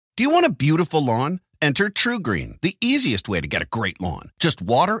Do you want a beautiful lawn? Enter TruGreen, the easiest way to get a great lawn. Just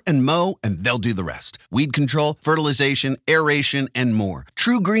water and mow, and they'll do the rest. Weed control, fertilization, aeration, and more.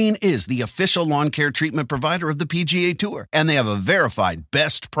 TruGreen is the official lawn care treatment provider of the PGA Tour, and they have a verified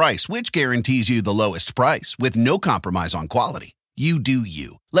best price, which guarantees you the lowest price with no compromise on quality. You do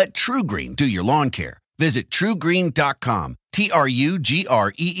you. Let TruGreen do your lawn care. Visit TruGreen.com,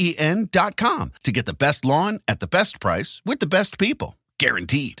 TruGreen.com, to get the best lawn at the best price with the best people.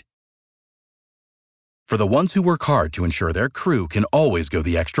 Guaranteed. For the ones who work hard to ensure their crew can always go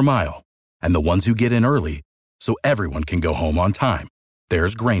the extra mile, and the ones who get in early so everyone can go home on time,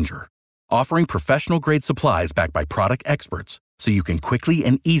 there's Grainger, offering professional-grade supplies backed by product experts so you can quickly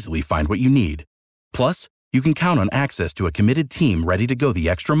and easily find what you need. Plus, you can count on access to a committed team ready to go the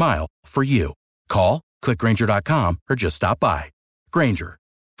extra mile for you. Call, click Grainger.com, or just stop by. Grainger,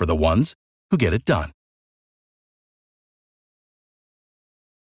 for the ones who get it done.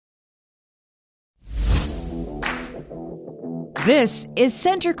 This is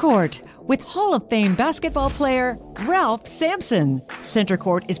Center Court with Hall of Fame basketball player Ralph Sampson. Center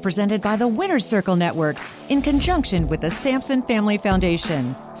Court is presented by the Winner's Circle Network in conjunction with the Sampson Family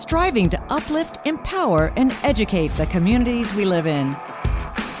Foundation, striving to uplift, empower, and educate the communities we live in.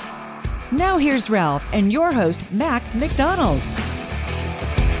 Now here's Ralph and your host, Mac McDonald.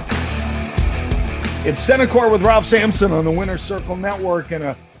 It's Center Court with Ralph Sampson on the Winner's Circle Network,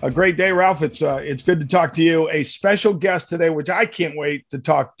 and a great day, Ralph. It's good to talk to you. A special guest today, which I can't wait to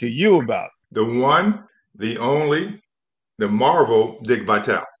talk to you about. The one, the only, the Marvel, Dick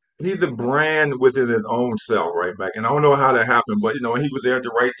Vitale. He's a brand within his own self, right back. And I don't know how that happened, but, he was there at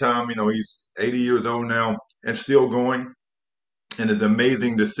the right time. He's 80 years old now and still going. And it's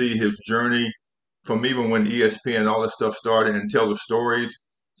amazing to see his journey from even when ESPN and all this stuff started and tell the stories.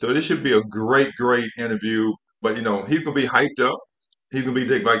 So this should be a great, great interview. But, he's going to be hyped up. He's going to be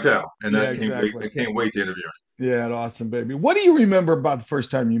Dick Vitale. And I can't wait to interview him. Yeah, awesome, baby. What do you remember about the first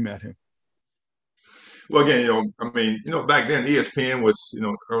time you met him? Well, again, back then ESPN was,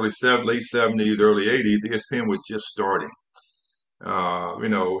 late 70s, early 80s. ESPN was just starting.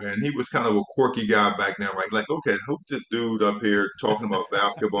 And he was kind of a quirky guy back then, right? Like, okay, who's this dude up here talking about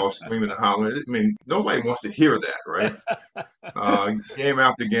basketball, screaming and hollering? Nobody wants to hear that, right? Game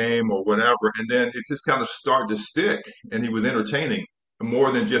after game or whatever. And then it just kind of started to stick, and he was entertaining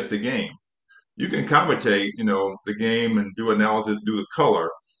more than just the game. You can commentate, the game and do analysis, do the color,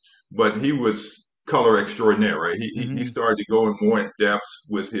 but he was color extraordinaire, right? He started to go in more in depth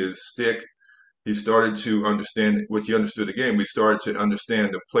with his stick. He started to understand what he understood the game. We started to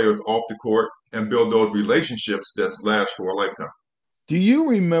understand the players off the court and build those relationships that last for a lifetime. Do you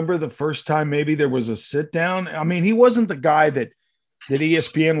remember the first time maybe there was a sit down? He wasn't the guy that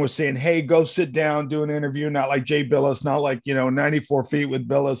ESPN was saying, hey, go sit down, do an interview, not like Jay Billis, not like, 94 feet with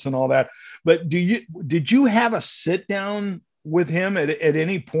Billis and all that. But did you have a sit down with him at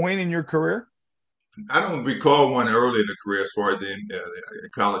any point in your career? I don't recall one early in the career as far as in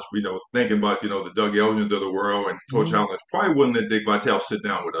college, thinking about, the Doug Elgins of the world and Coach Allen. Probably wouldn't let Dick Vitale sit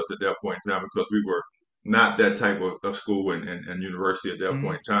down with us at that point in time because we were not that type of school and university at that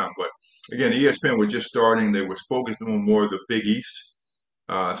point in time. But again, ESPN was just starting. They was focused on more of the Big East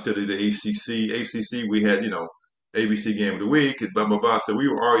instead of the ACC. ACC, we had, ABC Game of the Week and blah, blah, blah. So we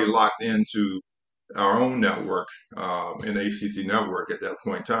were already locked into our own network, in the ACC network at that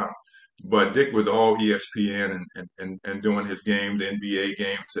point in time. But Dick was all ESPN and doing his game, the NBA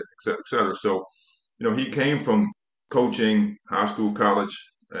games, et cetera, et cetera. So, he came from coaching high school, college,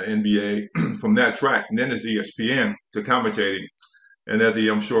 NBA, from that track, and then his ESPN to commentating. And as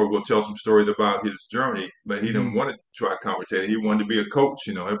I'm sure will tell some stories about his journey, but he didn't want to try commentating. He wanted to be a coach.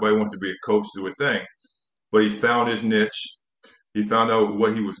 Everybody wants to be a coach, do a thing. But he found his niche. He found out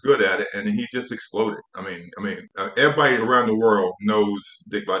what he was good at, and he just exploded. Everybody around the world knows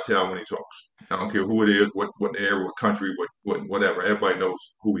Dick Vitale when he talks. I don't care who it is, what area, what country, whatever. Everybody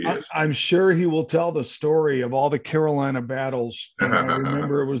knows who he is. I'm sure he will tell the story of all the Carolina battles. And I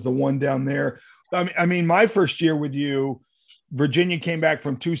remember it was the one down there. My first year with you, Virginia came back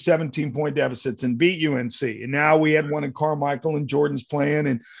from 2 17-point deficits and beat UNC. And now we had one in Carmichael and Jordan's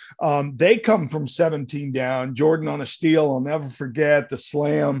playing. And they come from 17 down. Jordan on a steal. I'll never forget the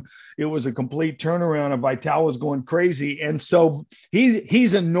slam. It was a complete turnaround. And Vitale was going crazy. And so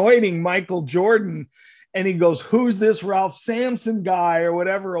he's anointing Michael Jordan. And he goes, who's this Ralph Sampson guy or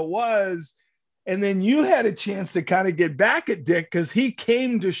whatever it was? And then you had a chance to kind of get back at Dick because he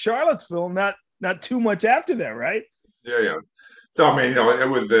came to Charlottesville not too much after that, right? Yeah. So, it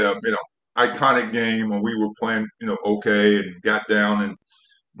was iconic game when we were playing, okay, and got down, and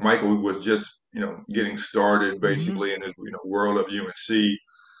Michael was just, getting started basically in his, world of UNC.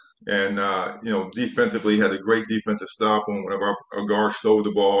 And, defensively had a great defensive stop on one of our guards stole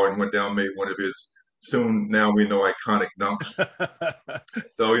the ball and went down, made one of his soon now we know iconic dunks.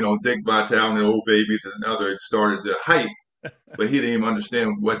 So, Dick Vitale and the Old Babies and other started the hype, but he didn't even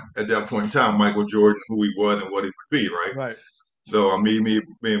understand what, at that point in time, Michael Jordan, who he was and what he would be, right? Right. So, me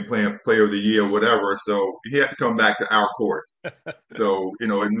being playing player of the year, whatever. So he had to come back to our court. So,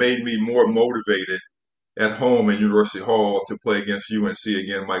 it made me more motivated at home in University Hall to play against UNC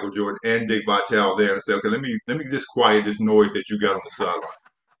again, Michael Jordan and Dick Vitale there, and say, okay, let me just quiet this noise that you got on the sideline.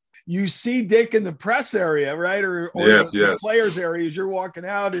 You see Dick in the press area, right? Or yes. the players area as you're walking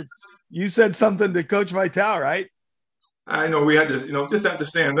out. And you said something to Coach Vitale, right? I know we had to, just have to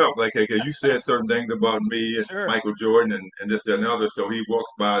stand up. Like, hey, you said certain things about me and Sure. Michael Jordan and this, that, and other. So he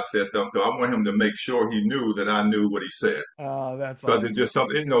walks by and says something. So I want him to make sure he knew that I knew what he said. Oh, that's because awesome. It's just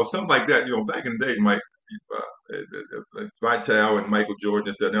something, something like that. Back in the day, Mike, Vitale and Michael Jordan,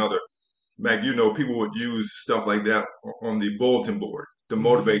 this, that, and other. Mac, people would use stuff like that on the bulletin board to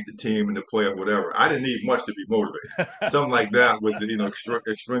motivate the team and the player, whatever. I didn't need much to be motivated. Something like that was,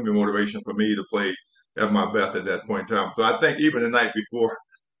 extremely motivation for me to play at my best at that point in time. So I think even the night before,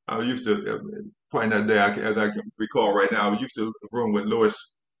 I used to, playing that day, as I can recall right now, I used to room with Lewis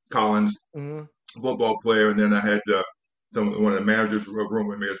Collins, football player, and then I had one of the managers room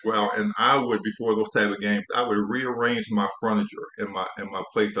with me as well. And I would, before those type of games, I would rearrange my furniture in my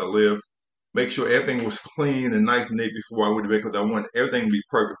place I lived. Make sure everything was clean and nice and neat before I went to bed because I wanted everything to be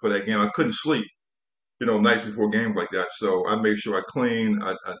perfect for that game. I couldn't sleep, nights before games like that. So I made sure I cleaned,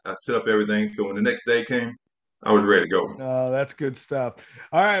 I set up everything. So when the next day came, I was ready to go. Oh, that's good stuff.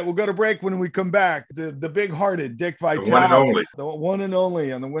 All right, we'll go to break. When we come back, the big-hearted Dick Vitale, the one and only. The one and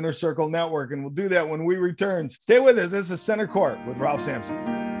only on the Winner's Circle Network, and we'll do that when we return. Stay with us. This is Center Court with Ralph Sampson.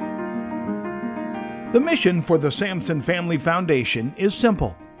 The mission for the Sampson Family Foundation is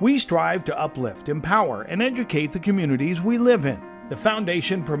simple. We strive to uplift, empower, and educate the communities we live in. The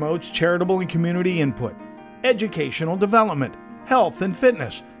foundation promotes charitable and community input, educational development, health and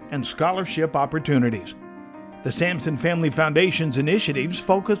fitness, and scholarship opportunities. The Sampson Family Foundation's initiatives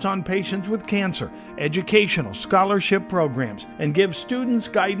focus on patients with cancer, educational scholarship programs, and give students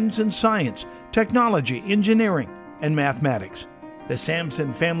guidance in science, technology, engineering, and mathematics. The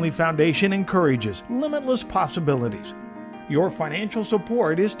Sampson Family Foundation encourages limitless possibilities. Your financial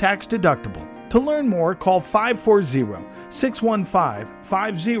support is tax deductible. To learn more, call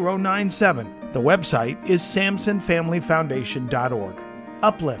 540-615-5097. The website is samsonfamilyfoundation.org.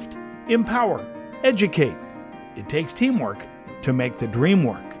 Uplift, empower, educate. It takes teamwork to make the dream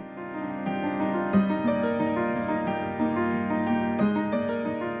work.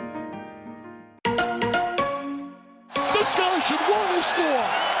 This guy should want to score.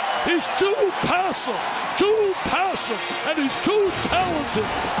 He's too passive, and he's too talented.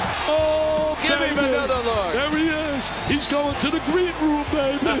 Oh, give him another look. There he is. He's going to the green room,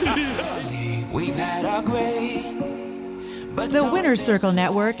 baby. We've had our great. The Winner's Circle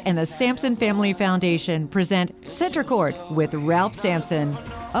Network and the Sampson Family Foundation present Center Court with Ralph Sampson.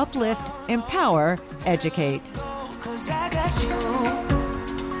 Uplift, empower, educate.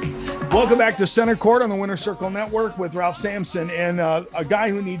 Welcome back to Center Court on the Winner's Circle Network with Ralph Sampson and a guy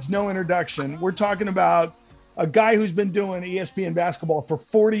who needs no introduction. We're talking about a guy who's been doing ESPN basketball for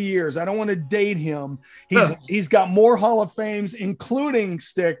 40 years. I don't want to date him. He's got more Hall of Fames, including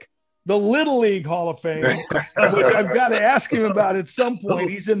the Little League Hall of Fame, which I've got to ask him about at some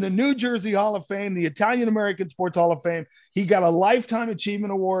point. He's in the New Jersey Hall of Fame, the Italian American Sports Hall of Fame. He got a Lifetime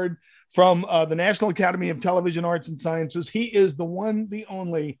Achievement Award from the National Academy of Television Arts and Sciences. He is the one, the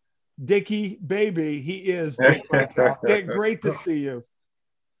only Dickie Baby. He is. Great to see you.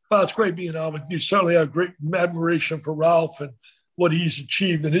 Well, it's great being on with you. Certainly have great admiration for Ralph and what he's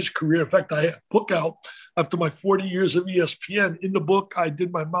achieved in his career. In fact, I had a book out after my 40 years of ESPN. In the book, I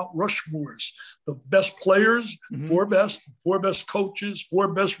did my Mount Rushmores, the best players, four best coaches,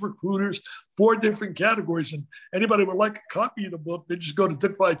 four best recruiters, 4 different categories. And anybody would like a copy of the book, they just go to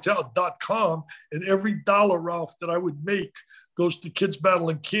dickvitale.com, and every dollar, Ralph, that I would make goes to kids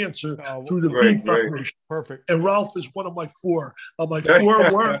battling cancer through the V Foundation. Perfect. And Ralph is one of my 4. My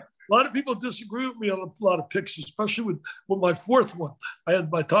 4 were. A lot of people disagree with me on a lot of picks, especially with my 4th one. I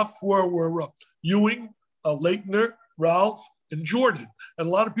had my top 4 were Ewing, Leitner, Ralph, and Jordan. And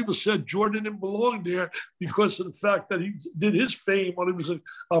a lot of people said Jordan didn't belong there because of the fact that he did his fame when he was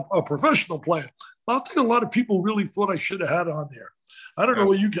a professional player. I think a lot of people really thought I should have had on there. I don't know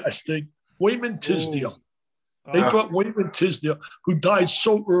what you guys think. Wayman Tisdale. They thought Wayman Tisdale, who died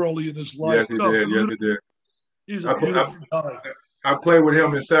so early in his life. Yes, he did. He's a beautiful guy. I played with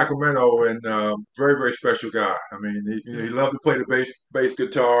him in Sacramento, and very, very special guy. I mean, he loved to play the bass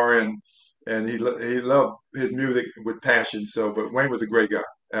guitar, and he loved his music with passion. So, but Wayne was a great guy,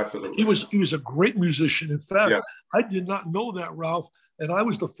 absolutely. He was a great musician. In fact, Yes, I did not know that, Ralph, and I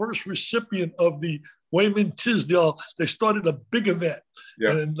was the first recipient of the Wayman Tisdale. They started a big event,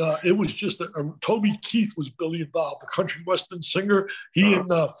 yeah, and it was just Toby Keith was Billy involved, the country western singer. He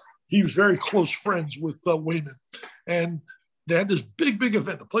was very close friends with Wayman, and they had this big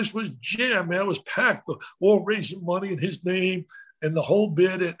event. The place was jammed, man. It was packed, all raising money in his name and the whole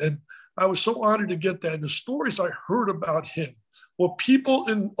bit. And I was so honored to get that. And the stories I heard about him, what people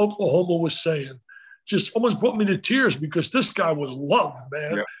in Oklahoma was saying, just almost brought me to tears because this guy was loved,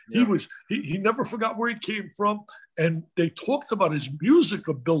 man. yeah. He never forgot where he came from. And they talked about his music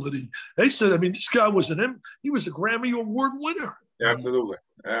ability. They said, I mean, this guy was he was a Grammy Award winner. Absolutely,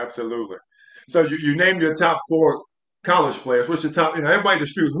 absolutely. So you named your top four college players. What's your top? Everybody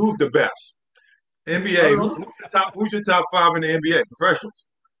disputes who's the best. NBA. Who's your top five in the NBA? Professionals.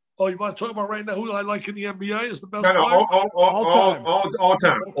 Oh, you want to talk about right now who I like in the NBA is the best No, player? all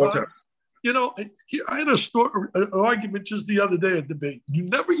time. You know, I had an argument just the other day at debate. You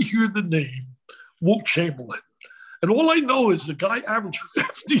never hear the name Wilt Chamberlain. And all I know is the guy averaged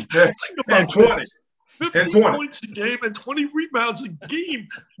 50. Think about and 20. This. 50 points a game and 20 rebounds a game.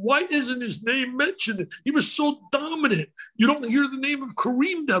 Why isn't his name mentioned? He was so dominant. You don't hear the name of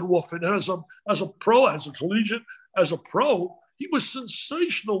Kareem that often. And as a pro, as a collegiate, as a pro, he was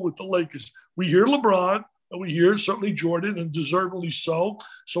sensational with the Lakers. We hear LeBron, and we hear certainly Jordan, and deservedly so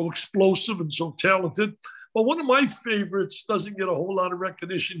explosive and so talented. But one of my favorites doesn't get a whole lot of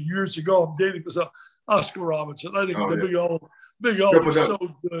recognition years ago. I'm dating myself, Oscar Robertson. I think Big O was so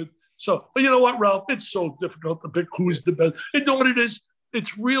good. So, but you know what, Ralph? It's so difficult to pick who's the best. You know what it is?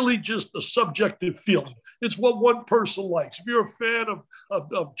 It's really just a subjective feeling. It's what one person likes. If you're a fan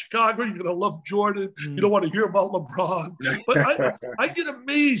of Chicago, you're going to love Jordan. You don't want to hear about LeBron. But I get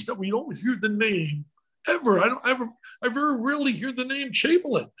amazed that we don't hear the name ever. I don't ever really hear the name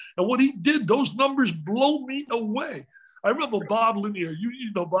Chamberlain. And what he did, those numbers blow me away. I remember Bob Lanier.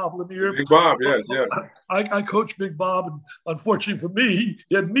 You know Bob Lanier. Big Bob, yes. I coached Big Bob, and unfortunately for me,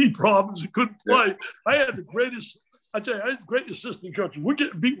 he had knee problems. He couldn't play. Yeah. I had the greatest assistant coach. We're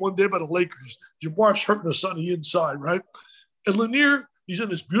getting beat one day by the Lakers. Jabbar's hurting us on the inside, right? And Lanier, he's in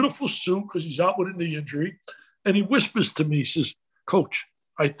this beautiful suit because he's out with a knee injury. And he whispers to me, he says, Coach,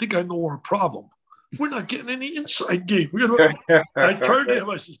 I think I know our problem. We're not getting any inside game. I turned to him,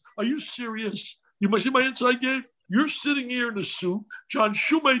 I says, are you serious? You must see my inside game? You're sitting here in a suit. John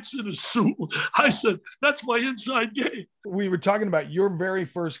Shoemate's in a suit. I said, that's my inside game. We were talking about your very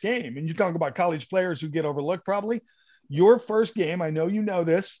first game, and you talk about college players who get overlooked probably. Your first game, I know you know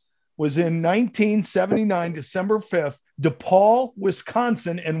this, was in 1979, December 5th, DePaul,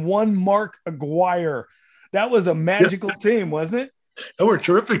 Wisconsin, and one Mark Aguirre. That was a magical team, wasn't it? They were a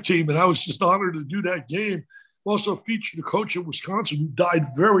terrific team, and I was just honored to do that game. Also featured a coach in Wisconsin who died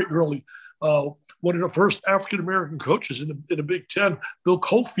very early. One of the first African-American coaches in the Big Ten, Bill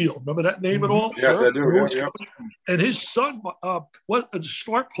Cofield. Remember that name at all? Yes, I do. Yeah. And his son, the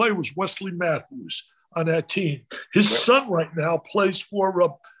start player was Wesley Matthews on that team. His son right now plays for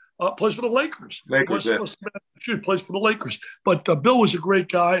the Lakers. Plays for the Lakers. But Bill was a great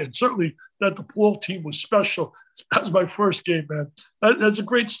guy, and certainly that DePaul team was special. That was my first game, man. That's a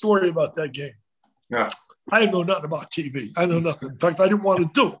great story about that game. Yeah. I didn't know nothing about TV. I know nothing. In fact, I didn't want to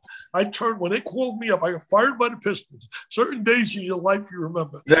do it. When they called me up, I got fired by the Pistons. Certain days in your life you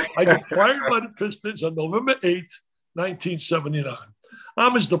remember. I got fired by the Pistons on November 8th, 1979.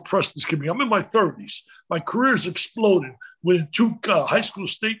 I'm as depressed as can be. I'm in my 30s. My career's exploded. Winning 2 high school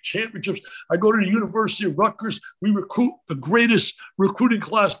state championships. I go to the University of Rutgers. We recruit the greatest recruiting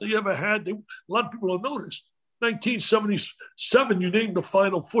class they ever had. A lot of people don't know this. 1977, you named the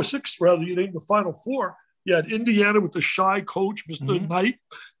Final Four. You named the Final Four. You had Indiana with the shy coach, Mr. Knight.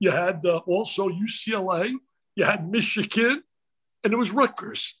 You had also UCLA. You had Michigan. And it was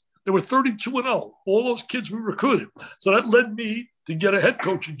Rutgers. They were 32-0. All those kids we recruited. So that led me to get a head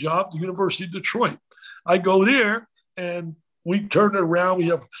coaching job at the University of Detroit. I go there, and we turn it around. We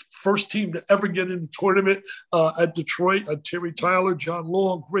have first team to ever get in the tournament at Detroit. Terry Tyler, John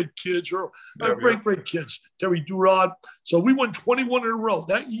Long, great kids. Great kids. Terry Durod. So we won 21 in a row.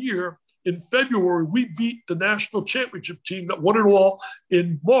 That year, in February, we beat the national championship team that won it all.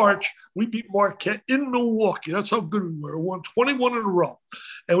 In March, we beat Marquette in Milwaukee. That's how good we were. We won 21 in a row.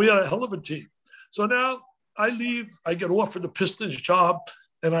 And we had a hell of a team. So now I leave. I get offered the Pistons job.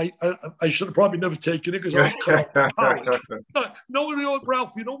 And I should have probably never taken it because I was cut off college. No,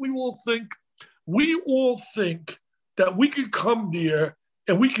 Ralph, we all think that we could come there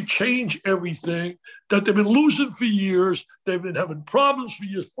and we could change everything, that they've been losing for years. They've been having problems for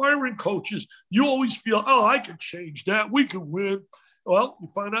years, firing coaches. You always feel, oh, I could change that. We could win. Well, you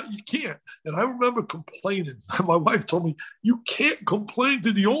find out you can't. And I remember complaining. My wife told me, you can't complain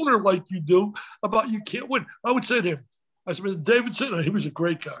to the owner like you do about you can't win. I would say to him, I said, Mr. Davidson, and he was a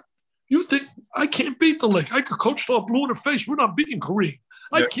great guy. You think I can't beat the Lake? I could coach till I'm blue in the face. We're not beating Kareem.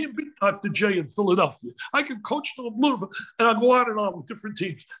 I can't beat Dr. J in Philadelphia. I can coach till I'm blue in the face. And I go on and on with different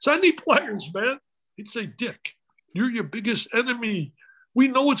teams. So I need players, man. He'd say, Dick, you're your biggest enemy. We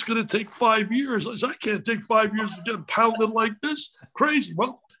know it's going to take 5 years. I said, I can't take 5 years to get pounded like this. Crazy.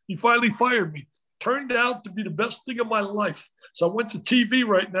 Well, he finally fired me. Turned out to be the best thing of my life. So I went to TV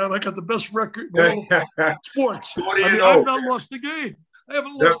right now, and I got the best record in all of sports. I've not lost a game. I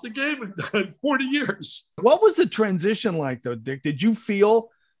haven't lost a game in 40 years. What was the transition like, though, Dick? Did you feel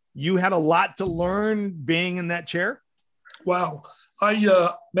you had a lot to learn being in that chair? Wow.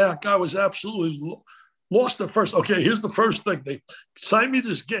 Mac, I was absolutely lost at first. Okay, here's the first thing. They signed me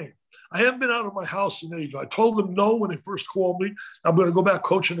this game. I haven't been out of my house in age. I told them no when they first called me. I'm going to go back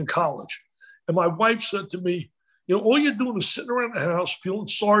coaching in college. And my wife said to me, you know, all you're doing is sitting around the house feeling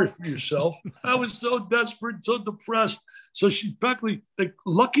sorry for yourself. I was so desperate, so depressed. So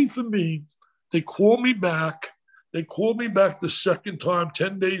lucky for me, they called me back. They called me back the second time,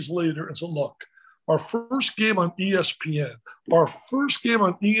 10 days later, and said, look, our first game on ESPN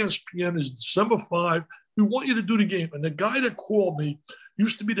is December 5. We want you to do the game. And the guy that called me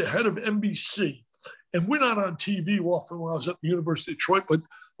used to be the head of NBC. And we're not on TV often when I was at the University of Detroit, but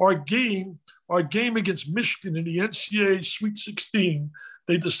our game against Michigan in the NCAA Sweet 16,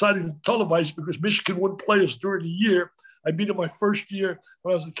 they decided to televise because Michigan wouldn't play us during the year. I beat them my first year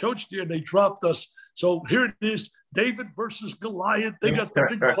when I was a coach there, and they dropped us. So here it is, David versus Goliath. They got the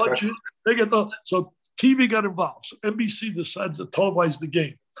big budget. So TV got involved. So NBC decided to televise the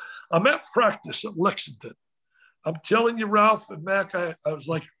game. I'm at practice at Lexington. I'm telling you, Ralph and Mac, I was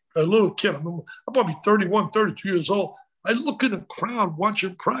like a little kid. I'm probably 31, 32 years old. I look in the crowd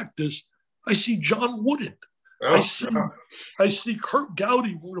watching practice. I see John Wooden. I see Kurt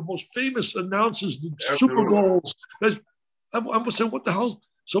Gowdy, one of the most famous announcers in Super Bowls. I'm saying, what the hell?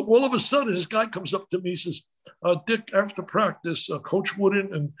 So all of a sudden, this guy comes up to me and says, Dick, after practice, Coach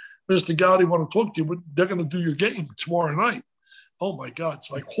Wooden and Mr. Gowdy want to talk to you. They're going to do your game tomorrow night. Oh, my God.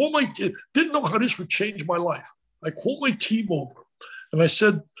 So I called didn't know how this would change my life. I called my team over, and I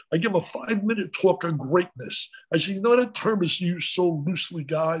said, I give a 5-minute talk on greatness. I said, you know, that term is used so loosely,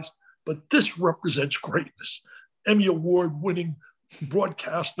 guys, but this represents greatness. Emmy Award-winning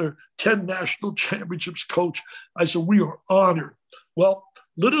broadcaster, 10 national championships coach. I said, we are honored. Well,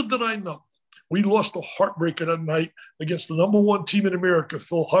 little did I know, we lost a heartbreaker that night against the number one team in America,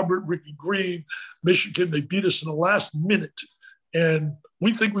 Phil Hubbard, Ricky Green, Michigan. They beat us in the last minute. And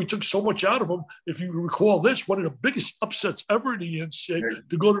we think we took so much out of them. If you recall this, one of the biggest upsets ever in the NCAA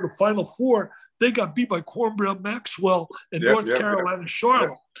to go to the Final Four, they got beat by Cornbread Maxwell in North Carolina,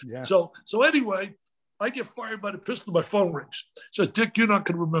 Charlotte. Yeah. So anyway, I get fired by the pistol. My phone rings. Says, Dick, you're not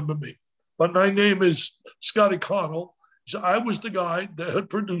going to remember me. But my name is Scotty Connell. He said, I was the guy, the head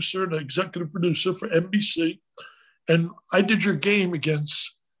producer and the executive producer for NBC. And I did your game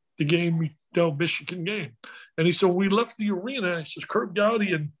against the Michigan game. And he said, we left the arena. He says, Kurt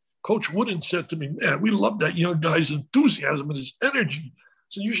Gowdy and Coach Wooden said to me, man, we love that young guy's enthusiasm and his energy.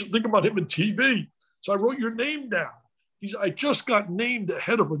 So you should think about him in TV. So I wrote your name down. I just got named the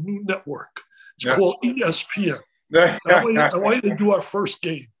head of a new network. It's called ESPN. I want you to do our first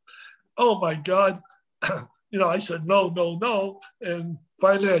game. Oh, my God. I said, no. And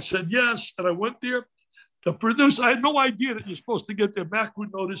finally I said, yes. And I went there. The producer, I had no idea that you're supposed to get there. Mac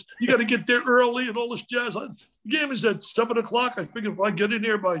would notice. You got to get there early and all this jazz. The game is at 7 o'clock. I figured if I get in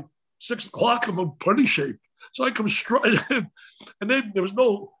here by 6 o'clock, I'm in plenty shape. So I come straight in. And then there was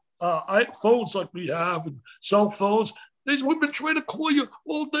no phones like we have and cell phones. They said, we've been trying to call you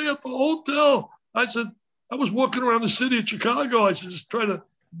all day at the hotel. I said, I was walking around the city of Chicago. I said, just trying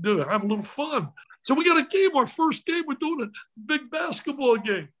to have a little fun. So we got a game, our first game. We're doing a big basketball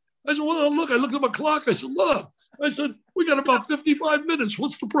game. I said, well, look, I looked at my clock. I said, look. I said, we got about 55 minutes.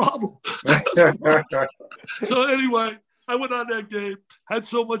 What's the problem? So anyway, I went on that game, had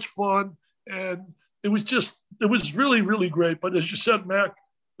so much fun. And it was really, really great. But as you said, Mac,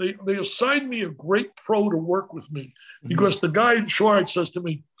 they assigned me a great pro to work with me because the guy in charge says to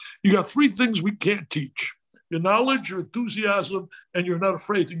me, you got 3 things we can't teach: your knowledge, your enthusiasm, and you're not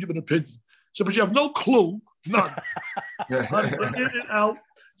afraid to give an opinion. So, but you have no clue, none. I'm in and out.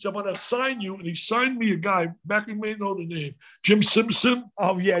 So I'm going to assign you, and he signed me a guy, Mac, you may know the name, Jim Simpson.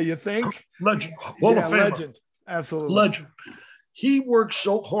 Oh, yeah, you think? Legend. Hall of Famer. Legend. Absolutely. Legend. He worked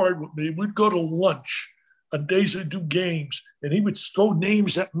so hard with me. We'd go to lunch on days we do games, and he would throw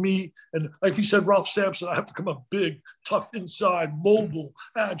names at me. And like he said, Ralph Sampson, I have to come up big, tough inside, mobile,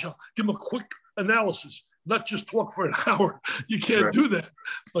 agile, give him a quick analysis, not just talk for an hour. You can't do that.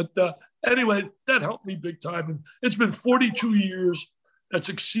 But anyway, that helped me big time. And it's been 42 years. That's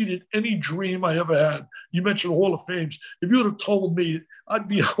exceeded any dream I ever had. You mentioned Hall of Fames. If you would have told me I'd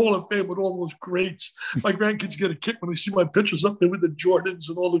be a Hall of Fame with all those greats, my grandkids get a kick when they see my pictures up there with the Jordans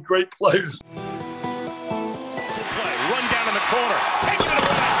and all the great players. Play, run down in the corner, takes it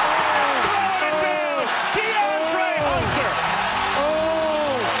away, throwing it down, DeAndre Hunter.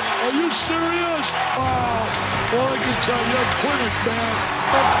 Oh, are you serious? Wow. Well, I can tell you, I'm clinic, man.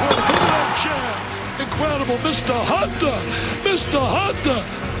 I'm clinic. Look at that jam. Incredible, Mr. Hunter,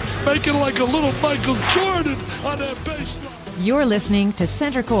 making like a little Michael Jordan on that baseline. You're listening to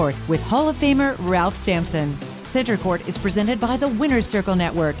Center Court with Hall of Famer Ralph Sampson. Center Court is presented by the Winner's Circle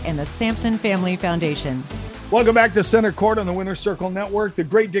Network and the Sampson Family Foundation. Welcome back to Center Court on the Winner's Circle Network. The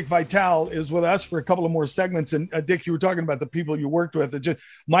great Dick Vitale is with us for a couple of more segments. And Dick, you were talking about the people you worked with. It's just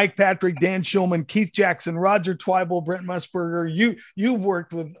Mike Patrick, Dan Shulman, Keith Jackson, Roger Twibel, Brent Musburger. You've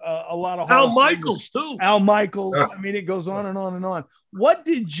worked with a lot of Al Michaels too. Al Michaels. I mean, it goes on and on and on. What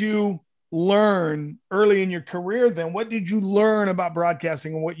did you learn early in your career then? What did you learn about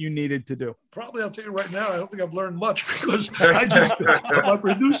broadcasting and what you needed to do? Probably, I'll tell you right now, I don't think I've learned much because my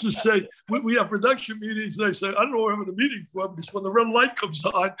producers say, we have production meetings. They say, I don't know what we're having a meeting for because when the red light comes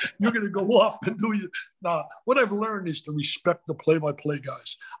on, you're going to go off and do you. Nah, what I've learned is to respect the play-by-play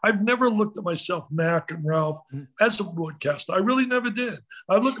guys. I've never looked at myself, Mac and Ralph, as a broadcaster. I really never did.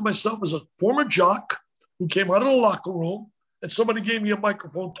 I look at myself as a former jock who came out of the locker room and somebody gave me a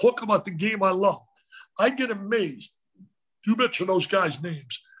microphone, talk about the game I love. I get amazed. You mention those guys'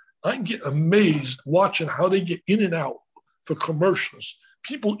 names. I get amazed watching how they get in and out for commercials.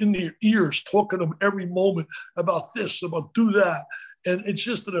 People in their ears talking to them every moment about this, about do that. And it's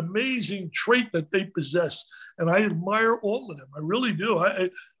just an amazing trait that they possess. And I admire all of them. I really do.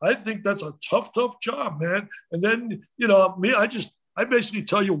 I think that's a tough job, man. And then, me, I basically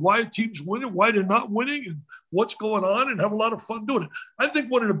tell you why a team's winning, why they're not winning, and what's going on, and have a lot of fun doing it. I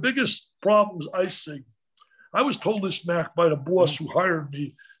think one of the biggest problems I see, I was told this, Mac, by the boss who hired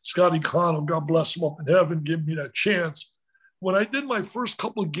me, Scotty Connell, God bless him up in heaven, gave me that chance. When I did my first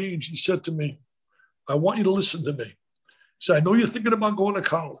couple of games, he said to me, I want you to listen to me. He said, I know you're thinking about going to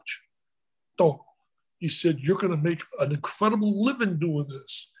college. Don't. He said, you're going to make an incredible living doing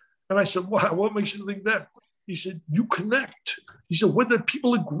this. And I said, wow, what makes you think that? He said, you connect. He said, whether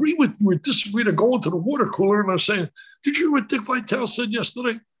people agree with you or disagree, to go into the water cooler and I'm saying, did you hear what Dick Vitale said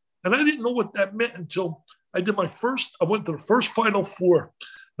yesterday? And I didn't know what that meant until I went to the first Final Four,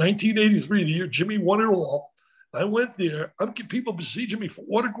 1983, the year Jimmy won it all. I went there. I'm getting people besieging me for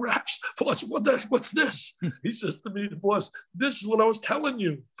autographs. What's this? He says to me, the boss, this is what I was telling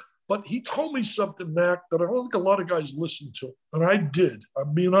you. But he told me something, Mac, that I don't think a lot of guys listen to. And I did.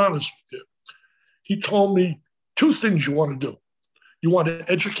 I'm being honest with you. He told me two things you want to do. You want to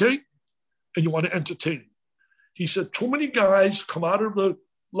educate and you want to entertain. He said, too many guys come out of the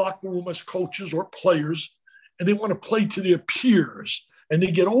locker room as coaches or players and they want to play to their peers. And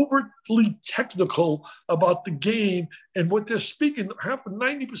they get overly technical about the game and what they're speaking.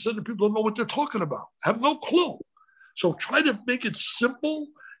 90% of people don't know what they're talking about, have no clue. So try to make it simple.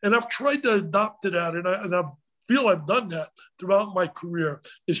 And I've tried to adopt to that. And I feel I've done that throughout my career,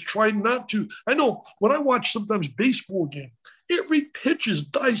 is try not to. I know when I watch sometimes baseball game, every pitch is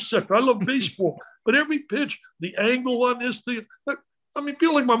dissected. I love baseball, but every pitch, the angle on this thing.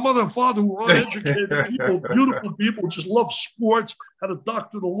 People like my mother and father who are uneducated people, beautiful people, just love sports, had a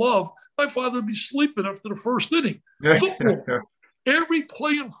doctorate of love. My father would be sleeping after the first inning. Football. Every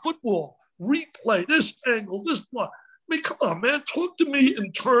play in football, replay, this angle, this block. I mean, come on, man. Talk to me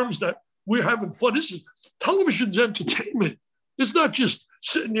in terms that we're having fun. This is television's entertainment. It's not just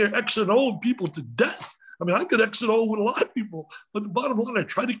sitting there X and O people to death. I mean, I could X and O with a lot of people, but the bottom line, I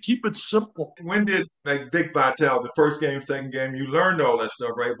try to keep it simple. When did Dick Vitale, the first game, second game, you learned all that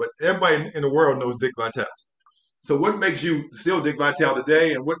stuff, right? But everybody in the world knows Dick Vitale. So what makes you still Dick Vitale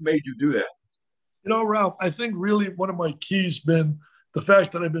today, and what made you do that? Ralph, I think really one of my keys been the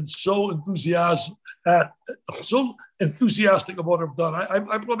fact that I've been so enthusiastic about what I've done.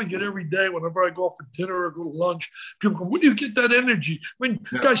 I probably get every day whenever I go out for dinner or go to lunch, people go, where do you get that energy? I mean,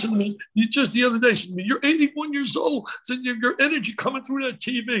 guys said to me, just the other day, said to me, you're 81 years old, said your energy coming through that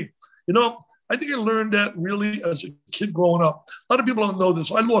TV. I think I learned that really as a kid growing up. A lot of people don't know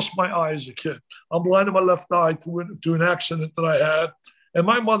this. I lost my eye as a kid. I'm blind in my left eye through an accident that I had. And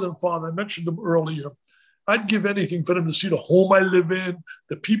my mother and father, I mentioned them earlier, I'd give anything for them to see the home I live in,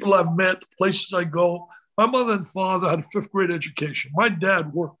 the people I've met, the places I go. My mother and father had a fifth grade education. My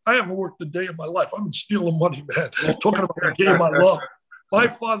dad worked. I haven't worked a day in my life. I've been stealing money, man. Talking about a game I love. My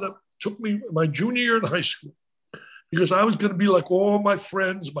father took me my junior year in high school because I was going to be like all my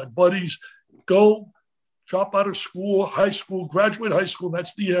friends, my buddies, go drop out of school, high school, graduate high school.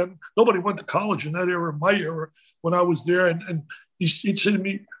 That's the end. Nobody went to college in that era, my era, when I was there. And he'd say to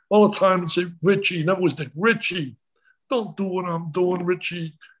me all the time and say, Richie, he never was like, Richie, don't do what I'm doing,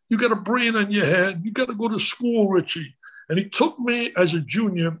 Richie. You got a brain on your head. You got to go to school, Richie. And he took me as a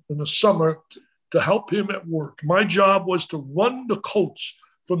junior in the summer to help him at work. My job was to run the coats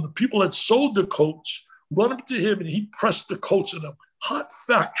from the people that sold the coats, run them to him, and he pressed the coats in a hot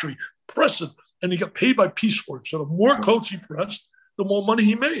factory, press them. And he got paid by piecework. So the more coats he pressed, the more money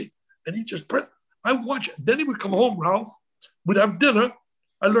he made. And he just pressed. I watch it. Then he would come home, Ralph. We'd have dinner.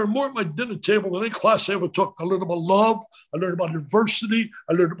 I learned more at my dinner table than any class I ever took. I learned about love. I learned about diversity.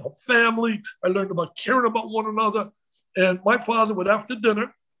 I learned about family. I learned about caring about one another. And my father would, after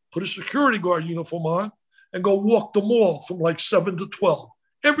dinner, put a security guard uniform on and go walk the mall from like 7 to 12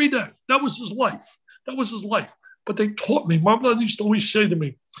 every day. That was his life. That was his life. But they taught me. My mother used to always say to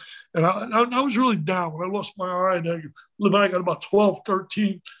me, and I was really down when I lost my eye. And I got about 12,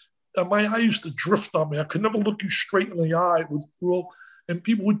 13. My eye used to drift on me. I could never look you straight in the eye with and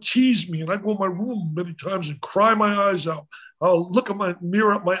people would tease me. And I'd go in my room many times and cry my eyes out. I'll look at my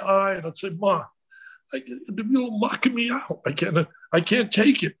mirror at my eye and I'd say, Ma, you're mocking me out. I can't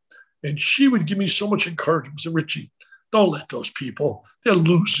take it. And she would give me so much encouragement. Say, Richie, don't let those people. They're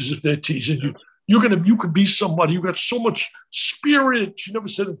losers if they're teasing you. You could be somebody. You got so much spirit. She never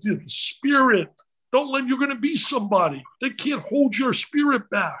said it. Spirit. Don't let. You're going to be somebody. They can't hold your spirit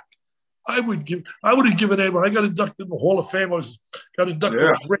back. I would have given a. When I got inducted in the Hall of Fame, got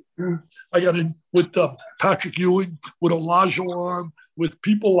inducted. Yeah. I got in with Patrick Ewing, with Olajuwon, with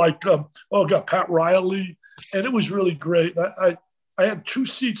people like Pat Riley, and it was really great. I had 2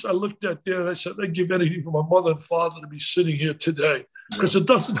 seats I looked at there, and I said I'd give anything for my mother and father to be sitting here today, because it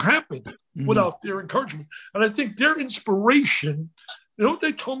doesn't happen without their encouragement. And I think their inspiration. You know what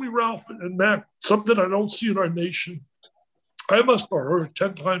they told me, Ralph and Matt? Something I don't see in our nation. I must have heard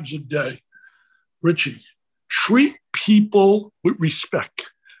 10 times a day, Richie, treat people with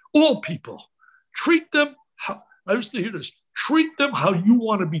respect. All people. Treat them how, I used to hear this, treat them how you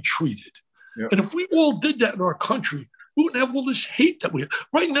want to be treated. Yep. And if we all did that in our country, we wouldn't have all this hate that we have.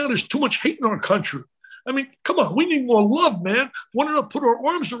 Right now, there's too much hate in our country. I mean, come on, we need more love, man. Why not put our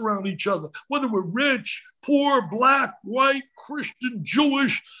arms around each other, whether we're rich, poor, black, white, Christian,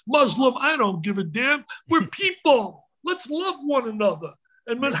 Jewish, Muslim, I don't give a damn. We're people. Let's love one another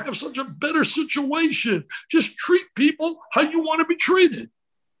and then have such a better situation. Just treat people how you want to be treated.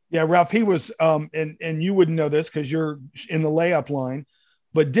 Yeah, Ralph, he was, and you wouldn't know this because you're in the layup line,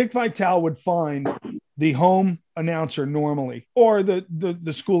 but Dick Vitale would find the home announcer normally, or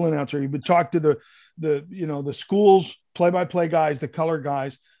the school announcer. He would talk to the school's play-by-play guys, the color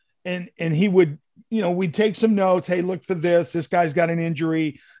guys, and he would, we'd take some notes. Hey, look for this. This guy's got an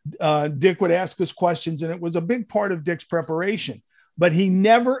injury. Dick would ask us questions, and it was a big part of Dick's preparation. But he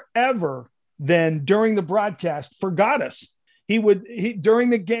never, ever then during the broadcast forgot us. He during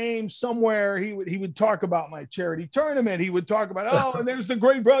the game somewhere, he would talk about my charity tournament. He would talk about, and there's the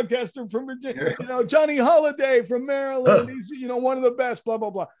great broadcaster from Virginia, Johnny Holiday from Maryland. He's, one of the best, blah, blah,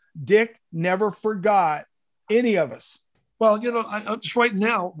 blah. Dick never forgot any of us. Well, I just right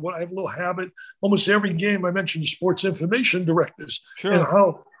now, I have a little habit. Almost every game I mention the sports information directors and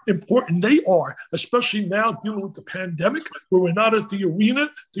how important they are, especially now dealing with the pandemic, where we're not at the arena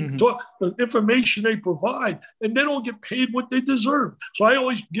to talk the information they provide, and they don't get paid what they deserve. So I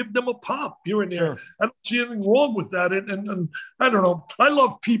always give them a pop here and there. I don't see anything wrong with that. And I don't know. I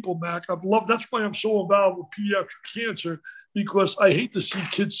love people, Mac. That's why I'm so involved with pediatric cancer, because I hate to see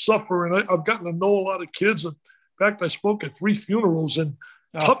kids suffer. And I've gotten to know a lot of kids. In fact, I spoke at 3 funerals, and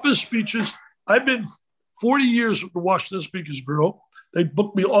toughest speeches. I've been 40 years with the Washington Speakers Bureau. They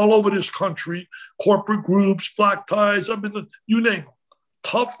booked me all over this country, corporate groups, black ties. I've been, you name it.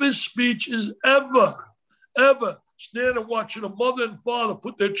 Toughest speeches ever. Stand and watching a mother and father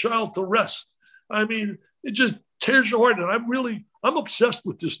put their child to rest. I mean, it just tears your heart. And I'm obsessed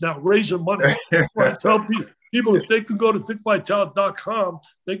with this now, raising money. I tell people if they could go to dickvitale.com,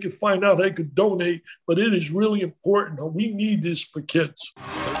 they could find out they could donate. But it is really important. We need this for kids.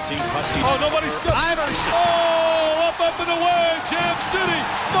 13 Huskies. Oh, nobody stopped. Iverson. Oh, up up and away, Jam City.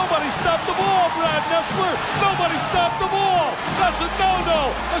 Nobody stopped the ball, Brad Nessler. Nobody stopped the ball. That's a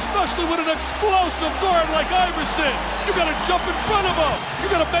no-no, especially with an explosive guard like Iverson. You got to jump in front of him. You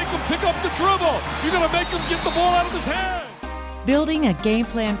got to make him pick up the dribble. You got to make him get the ball out of his hand. Building a game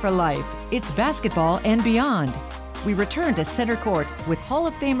plan for life. It's basketball and beyond. We return to Center Court with Hall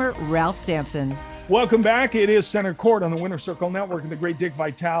of Famer Ralph Sampson. Welcome back. It is Center Court on the Winner Circle Network, and the great Dick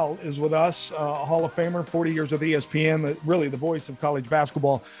Vitale is with us, a Hall of Famer, 40 years with ESPN, really the voice of college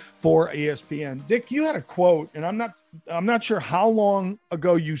basketball for ESPN. Dick, you had a quote, and I'm not sure how long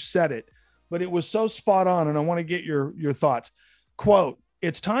ago you said it, but it was so spot on, and I want to get your thoughts. Quote,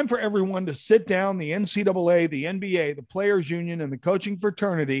 "It's time for everyone to sit down, the NCAA, the NBA, the Players Union, and the coaching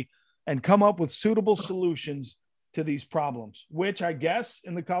fraternity, and come up with suitable solutions to these problems," which I guess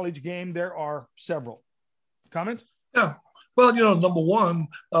in the college game, there are several. Comments? Yeah. Well, number one,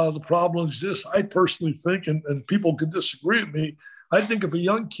 the problem exists. I personally think, and people can disagree with me, I think if a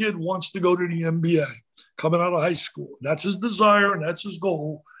young kid wants to go to the NBA coming out of high school, that's his desire and that's his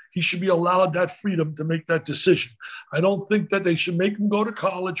goal, he should be allowed that freedom to make that decision. I don't think that they should make him go to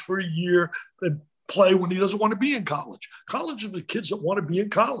college for a year and play when he doesn't want to be in college. College are the kids that want to be in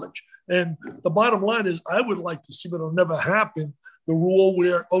college. And the bottom line is I would like to see, but it'll never happen, the rule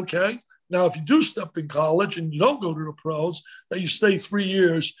where, okay, now if you do step in college and you don't go to the pros, that you stay 3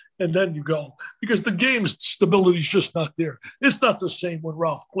 years and then you go. Because the game's stability is just not there. It's not the same when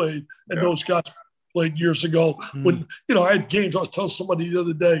Ralph played and those guys played years ago. When, I had games, I was telling somebody the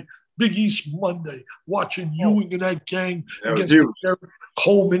other day, Big East Monday, watching Ewing and that gang against the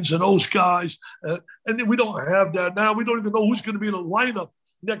Colemans and those guys. And then we don't have that now. We don't even know who's going to be in the lineup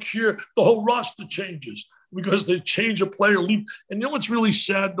next year. The whole roster changes because they change a player, leave. And you know what's really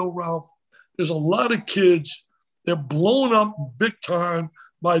sad though, Ralph? There's a lot of kids, they're blown up big time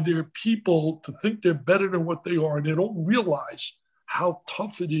by their people to think they're better than what they are. And they don't realize how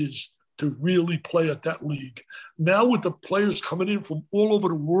tough it is to really play at that league. Now with the players coming in from all over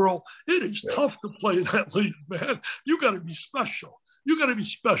the world, it is tough to play in that league, man. You got to be special. You got to be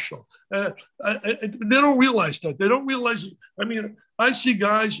special. They don't realize that. They don't realize it. I mean, I see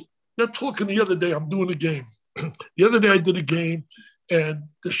guys, they're talking the other day, I'm doing a game. The other day I did a game, and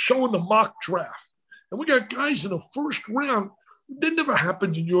they're showing the mock draft. And we got guys in the first round. That never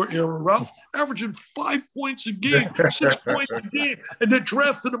happened in your era, Ralph, averaging 5 points a game, 6 points a game, and they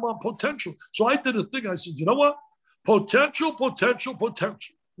drafted them on potential. So I did a thing. I said, you know what? Potential, potential,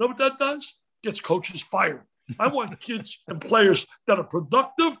 potential. You know what that does? Gets coaches fired. I want kids and players that are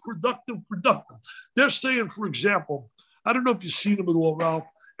productive. They're saying, for example, I don't know if you've seen him at all, Ralph.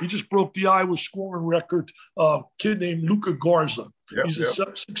 He just broke the Iowa scoring record. Kid named Luka Garza. He's a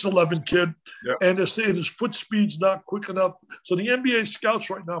 6'11" kid. And they're saying his foot speed's not quick enough. So the NBA scouts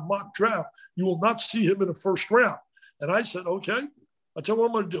right now, mock draft, you will not see him in the first round. And I said, okay, I'll tell you what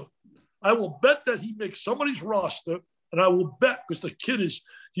I'm going to do. I will bet that he makes somebody's roster, and I will bet because the kid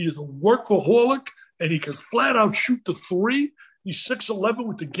he is a workaholic, and he can flat out shoot the three. He's 6'11"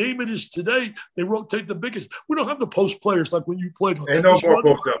 with the game it is today. They rotate the biggest. We don't have the post players like when you played. Ain't no more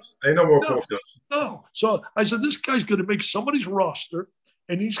post-ups. No. So I said, this guy's going to make somebody's roster,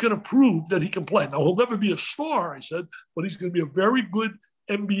 and he's going to prove that he can play. Now, he'll never be a star, I said, but he's going to be a very good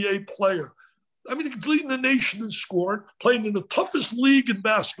NBA player. I mean, he's leading the nation in scoring, playing in the toughest league in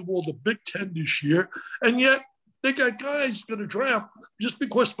basketball, the Big Ten this year, and yet they got guys going to draft just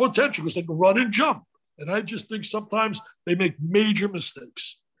because of potential, because they can run and jump. And I just think sometimes they make major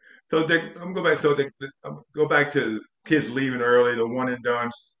mistakes. So I'm go back to kids leaving early, the one and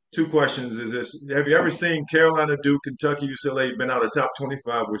dones. 2 questions is this: have you ever seen Carolina, Duke, Kentucky, UCLA been out of top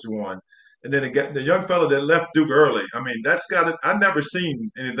 25, which won? And then the young fellow that left Duke early. I mean, I've never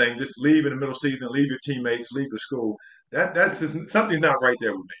seen anything. Just leave in the middle of the season, leave your teammates, leave the school. That's just, something's not right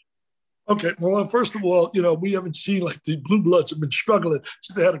there with me. Okay, well, first of all, we haven't seen like the Blue Bloods have been struggling.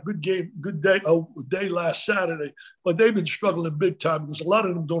 So they had a good day last Saturday, but they've been struggling big time because a lot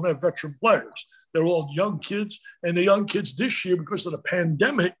of them don't have veteran players. They're all young kids, and the young kids this year, because of the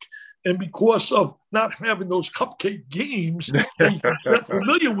pandemic and because of not having those cupcake games, they get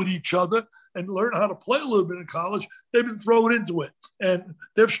familiar with each other and learn how to play a little bit in college. They've been thrown into it, and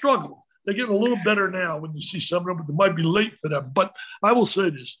they've struggled. They're getting a little better now when you see some of them, but it might be late for them. But I will say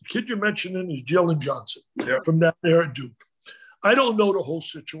this. The kid you're mentioning is Jalen Johnson from that there at Duke. I don't know the whole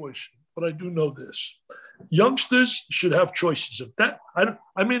situation, but I do know this. Youngsters should have choices.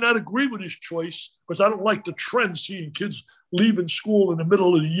 I may not agree with his choice because I don't like the trend seeing kids leaving school in the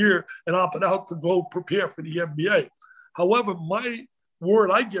middle of the year and opting out to go prepare for the NBA. However, my word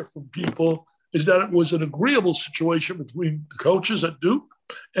I get from people is that it was an agreeable situation between the coaches at Duke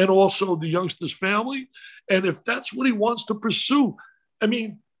and also the youngster's family. And if that's what he wants to pursue, I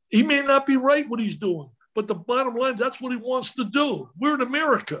mean, he may not be right what he's doing, but the bottom line, that's what he wants to do. We're in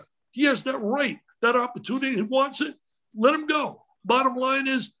America. He has that right, that opportunity. He wants it. Let him go. Bottom line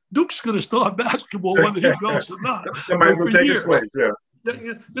is Duke's going to start basketball whether he goes or not. Somebody's going to take his place, yes.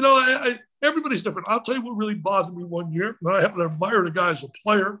 You know, everybody's different. I'll tell you what really bothered me one year. And I happen to admire the guy as a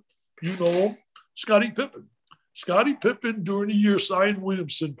player. You know him, Scottie Pippen. Scottie Pippen, during the year Zion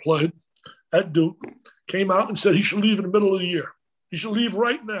Williamson played at Duke, came out and said he should leave in the middle of the year. He should leave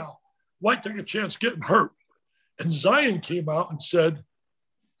right now. Why take a chance getting hurt? And Zion came out and said,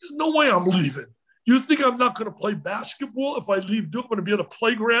 there's no way I'm leaving. You think I'm not going to play basketball if I leave Duke? I'm going to be on a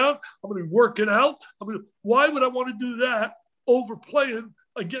playground. I'm going to be working out. Why would I want to do that over playing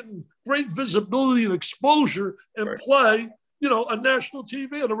and getting great visibility and exposure and play, you know, on national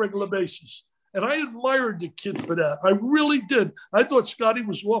TV on a regular basis? And I admired the kid for that. I really did. I thought Scottie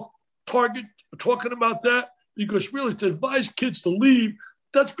was off target talking about that because really to advise kids to leave,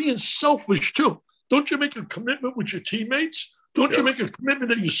 that's being selfish too. Don't you make a commitment with your teammates? Don't you make a commitment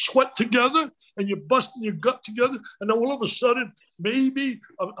that you sweat together and you're busting your gut together? And then all of a sudden, maybe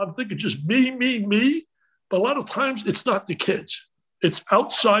I'm thinking just me. But a lot of times it's not the kids. It's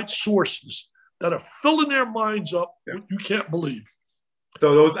outside sources that are filling their minds up what you can't believe.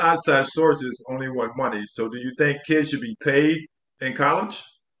 So those outside sources only want money. So do you think kids should be paid in college?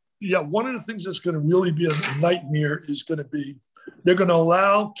 Yeah, one of the things that's going to really be a nightmare is going to be they're going to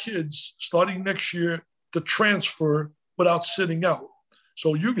allow kids starting next year to transfer without sitting out.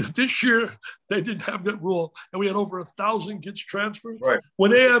 So this year, they didn't have that rule, and we had over 1,000 kids transfer. Right.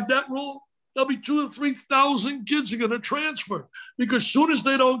 When they have that rule, there'll be 2,000 to 3,000 kids are going to transfer because as soon as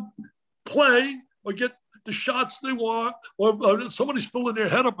they don't play or get the shots they want, or somebody's filling their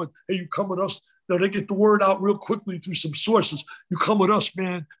head up and, hey, you come with us. You know, they get the word out real quickly through some sources. You come with us,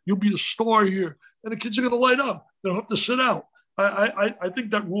 man. You'll be the star here. And the kids are going to light up. They don't have to sit out. I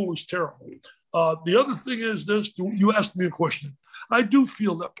think that rule is terrible. The other thing is this, you asked me a question. I do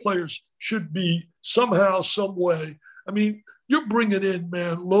feel that players should be somehow, some way. I mean, you're bringing in,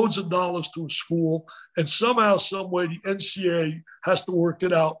 man, loads of dollars to a school, and somehow, some way, the NCAA has to work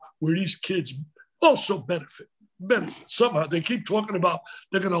it out where these kids also benefit somehow. They keep talking about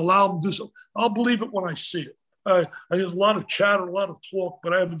they're going to allow them to do something. I'll believe it when I see it. There's a lot of chatter, a lot of talk,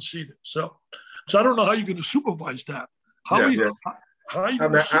 but I haven't seen it. So I don't know how you're going to supervise that. How are you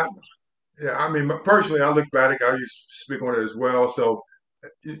going to supervise? Yeah, I mean, personally, I look back. I used to speak on it as well. So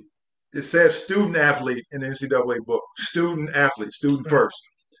it says student athlete in the NCAA book. Student athlete, student first.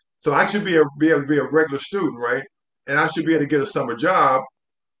 So I should be able to be a regular student, right? And I should be able to get a summer job.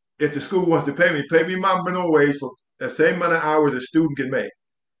 If the school wants to pay me my minimum wage for the same amount of hours a student can make.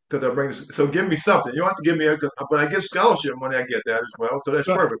 So give me something. You don't have to give me but I get scholarship money. I get that as well. So that's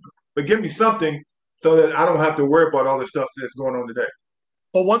perfect. But give me something so that I don't have to worry about all the stuff that's going on today.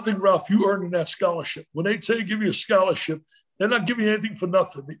 Well, one thing, Ralph, you earned that scholarship. When they say give you a scholarship, they're not giving you anything for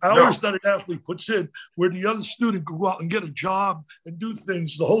nothing. The hours that an athlete puts in, where the other student can go out and get a job and do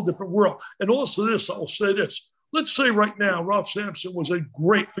things, is a whole different world. And also this, I'll say this. Let's say right now, Ralph Sampson was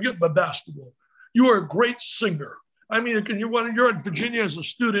forget about basketball. You are a great singer. I mean, you're in Virginia as a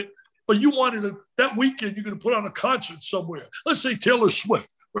student, but you wanted that weekend, you're going to put on a concert somewhere. Let's say Taylor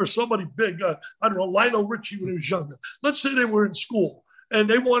Swift or somebody big. I don't know, Lionel Richie when he was younger. Let's say they were in school and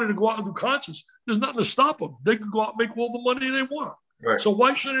they wanted to go out and do concerts. There's nothing to stop them. They can go out and make all the money they want. Right. So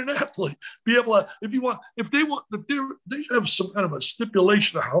why should an athlete be able to, if they have some kind of a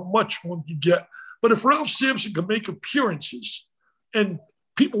stipulation of how much one can get. But if Ralph Sampson can make appearances and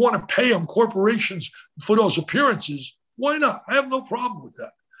people want to pay him, corporations, for those appearances, why not? I have no problem with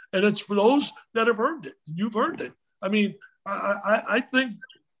that. And it's for those that have earned it. You've earned it. I mean, I think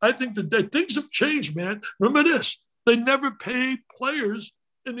that things have changed, man. Remember this. They never paid players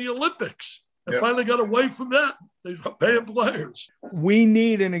in the Olympics. And finally got away from that. They pay players. We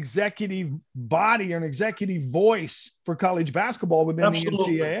need an executive body or an executive voice for college basketball within the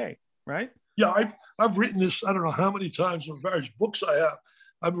NCAA, right? Yeah, I've written this, I don't know how many times in various books I have.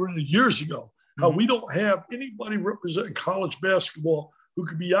 I've written it years ago, how we don't have anybody representing college basketball who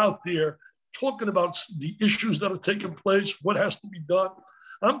could be out there talking about the issues that are taking place, what has to be done.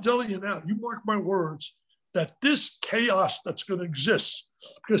 I'm telling you now, you mark my words, that this chaos that's going to exist,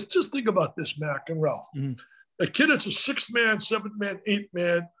 because just think about this, Mac and Ralph. A kid that's a 6th man, 7th man, 8th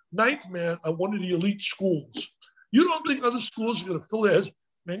man, 9th man at one of the elite schools. You don't think other schools are going to fill their heads?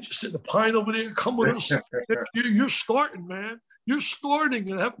 Man, you're sitting a pine over there, come with us. You're starting, man. You're starting.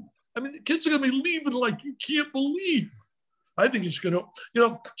 The kids are going to be leaving like you can't believe. I think it's going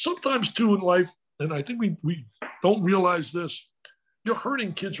to, sometimes too in life, and I think we don't realize this, you're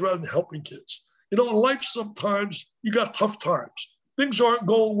hurting kids rather than helping kids. In life, sometimes you got tough times. Things aren't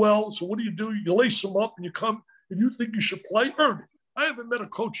going well. So what do? You lace them up and you come. If you think you should play, earn it. I haven't met a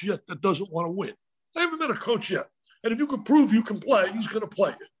coach yet that doesn't want to win. I haven't met a coach yet. And if you can prove you can play, he's going to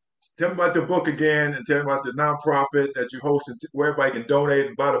play it. Tell me about the book again, and tell me about the nonprofit that you host, where everybody can donate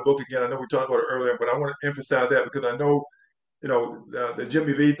and buy the book again. I know we talked about it earlier, but I want to emphasize that because I know, the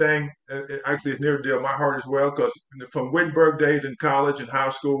Jimmy V thing actually is near and dear to my heart as well. Because from Wittenberg days in college and high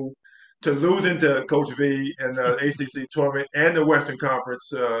school to losing to Coach V in the ACC tournament and the Western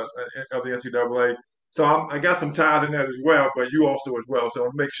Conference of the NCAA, so I got some ties in that as well. But you also as well. So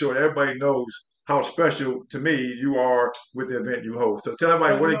I'll make sure that everybody knows how special to me you are with the event you host. So tell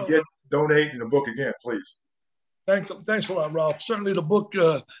everybody where they can donate in the book again, please. Thanks a lot, Ralph. Certainly the book,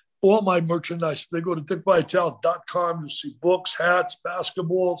 all my merchandise, if they go to dickvitale.com, you'll see books, hats,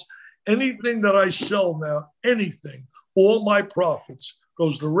 basketballs, anything that I sell now, anything, all my profits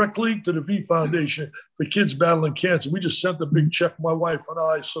goes directly to the V Foundation for kids battling cancer. We just sent a big check, my wife and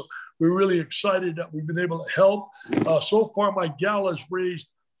I, so we're really excited that we've been able to help. So far, my gala has raised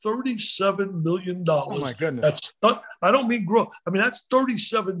 $37 million. Oh my goodness. I don't mean growth. I mean, that's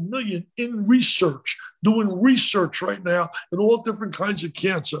 $37 million in research, doing research right now in all different kinds of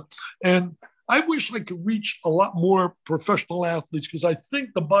cancer. And I wish I could reach a lot more professional athletes because I think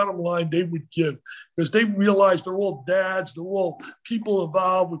the bottom line they would give, because they realize they're all dads, they're all people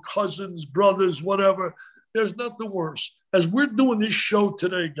involved with cousins, brothers, whatever. There's nothing worse. As we're doing this show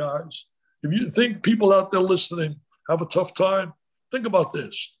today, guys, if you think people out there listening have a tough time, think about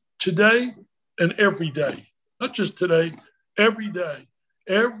this. Today and every day, not just today, every day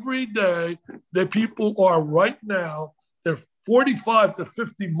that people are right now, they're 45 to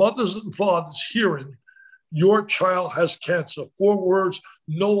 50 mothers and fathers hearing your child has cancer. 4 words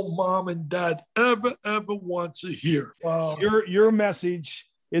no mom and dad ever wants to hear. Wow. Your message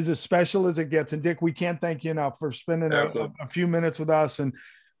is as special as it gets. And Dick, we can't thank you enough for spending a few minutes with us. And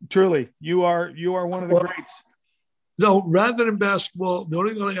truly, you are one of the greats. No, rather than basketball, the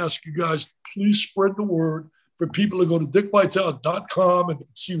only thing I ask you guys, please spread the word for people to go to dickvitale.com and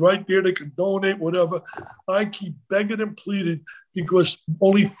see right there they can donate, whatever. I keep begging and pleading because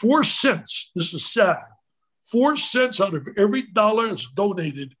only 4 cents, this is sad, 4 cents out of every dollar that's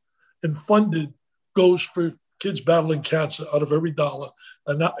donated and funded goes for kids battling cancer out of every dollar.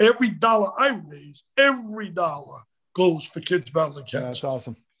 And now every dollar I raise, every dollar goes for kids battling cancer. That's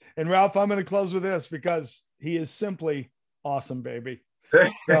awesome. And Ralph, I'm going to close with this because he is simply awesome, baby.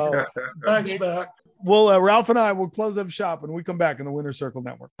 So, thanks, Mac. Well, Ralph and I will close up shop when we come back in the Winner's Circle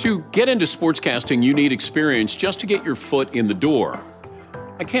Network. To get into sportscasting, you need experience just to get your foot in the door.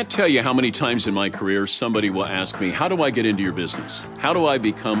 I can't tell you how many times in my career somebody will ask me, how do I get into your business? How do I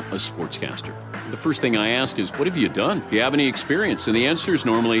become a sportscaster? The first thing I ask is, what have you done? Do you have any experience? And the answer is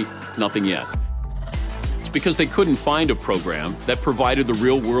normally nothing yet. It's because they couldn't find a program that provided the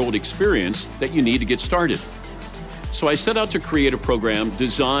real-world experience that you need to get started. So I set out to create a program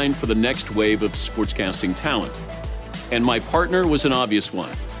designed for the next wave of sportscasting talent. And my partner was an obvious one.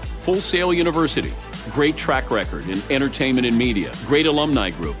 Full Sail University, great track record in entertainment and media, great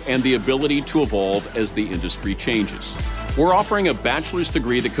alumni group, and the ability to evolve as the industry changes. We're offering a bachelor's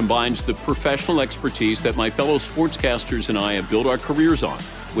degree that combines the professional expertise that my fellow sportscasters and I have built our careers on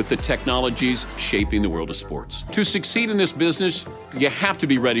with the technologies shaping the world of sports. To succeed in this business, you have to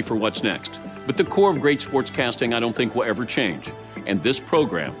be ready for what's next. But the core of great sportscasting I don't think will ever change, and this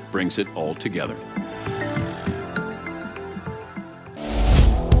program brings it all together.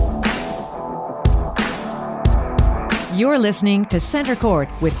 You're listening to Center Court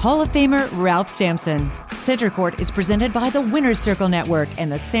with Hall of Famer Ralph Sampson. Center Court is presented by the Winner's Circle Network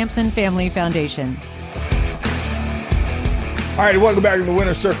and the Sampson Family Foundation. All right, welcome back to the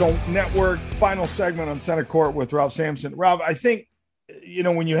Winner's Circle Network. Final segment on Center Court with Ralph Sampson. Ralph, I think,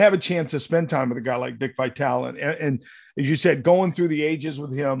 when you have a chance to spend time with a guy like Dick Vitale, and as you said, going through the ages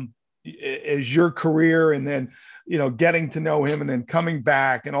with him as your career, and then, getting to know him and then coming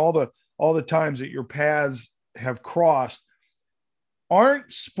back and all the times that your paths have crossed,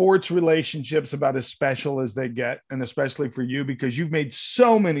 aren't sports relationships about as special as they get? And especially for you, because you've made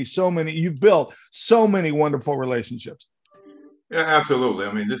you've built so many wonderful relationships. Yeah, absolutely.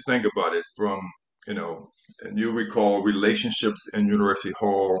 I mean, just think about it from, and you recall relationships in University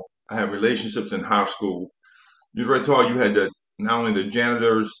Hall. I had relationships in high school. University Hall, you had not only the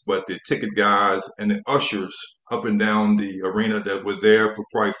janitors, but the ticket guys and the ushers up and down the arena that was there for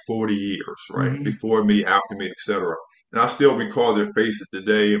probably 40 years, right? Mm-hmm. Before me, after me, etc. And I still recall their faces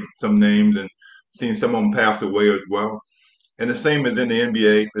today and some names, and seeing some of them pass away as well. And the same as in the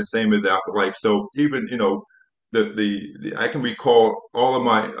NBA, the same as after life. So even, I can recall all of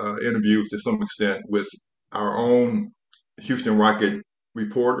my interviews to some extent with our own Houston Rocket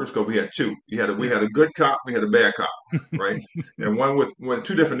reporters, because we had two. We had a good cop, we had a bad cop, right? And one with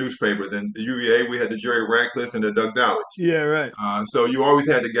two different newspapers. And the UVA, we had the Jerry Radcliffe and the Doug Dowleys. Yeah, right. So you always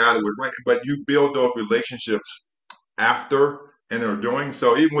had the guy that would write, but you build those relationships after and are doing.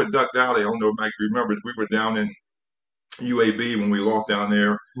 So even with Doug Dowley, I don't know if Mike remembers, we were down in UAB when we lost down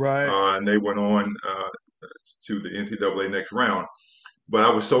there, right? And they went on to the NCAA next round. But I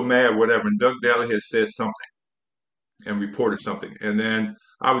was so mad, whatever. And Doug Dowley had said something and reported something, and then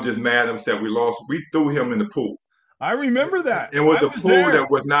I was just mad and upset. We lost. We threw him in the pool. I remember that. It was a pool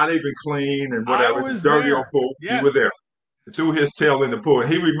that was not even clean and whatever. It was a dirty old pool. Yes. He was there. Threw his tail in the pool,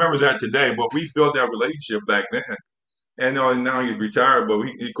 and he remembers that today. But we built that relationship back then. And now he's retired, but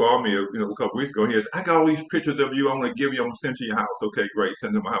he called me a couple weeks ago. He says, I got all these pictures of you. I'm going to give you. I'm going to send to your house. Okay, great.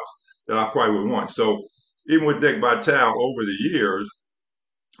 Send to my house that I probably would want. So even with Dick Vitale over the years,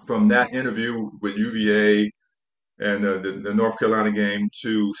 from that interview with UVA and the North Carolina game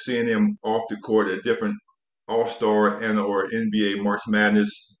to seeing him off the court at different All-Star and or NBA March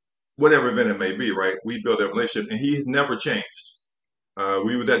Madness, whatever event it may be, right? We built a relationship, and he's never changed.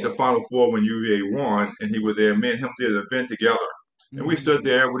 We was at the Final Four when UVA won, and he was there. Me and him did an event together. And we stood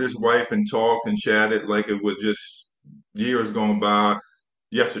there with his wife and talked and chatted like it was just years gone by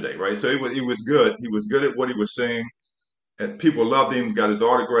yesterday, right? So he was good. He was good at what he was saying, and people loved him, got his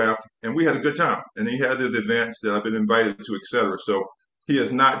autograph, and we had a good time. And he has his events that I've been invited to, et cetera. So he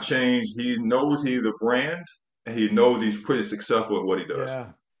has not changed. He knows he's a brand, and he knows he's pretty successful at what he does. Yeah,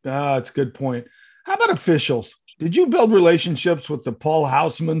 that's a good point. How about officials? Did you build relationships with the Paul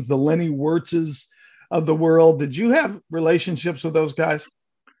Housemans, the Lenny Wirtzes of the world? Did you have relationships with those guys?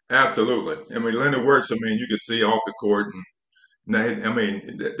 Absolutely. I mean, Lenny Wirtz, you could see off the court. And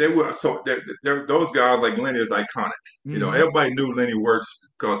they were those guys like Lenny is iconic. Mm-hmm. Everybody knew Lenny Wirtz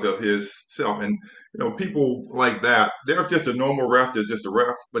because of his self. And, people like that, they're just a normal ref. They're just a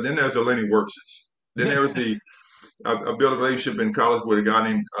ref. But then there's the Lenny Wirtzes. Then there's I built a relationship in college with a guy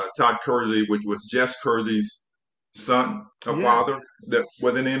named Todd Kersey, which was Jess Kersey's son, father, that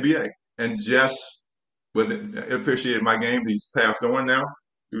was in the NBA. And Jess appreciated my game. He's passed on now.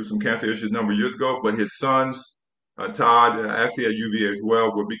 He was some cancer issues a number of years ago. But his sons, Todd, actually at UVA as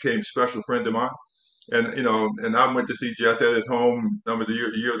well, became special friends of mine. And, and I went to see Jess at his home a number of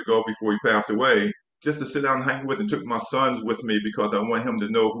years ago before he passed away, just to sit down and hang with him. Took my sons with me because I want him to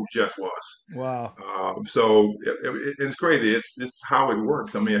know who Jess was. Wow. So it's crazy. It's how it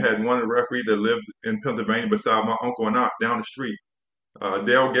works. I had one of the referees that lived in Pennsylvania beside my uncle and aunt down the street,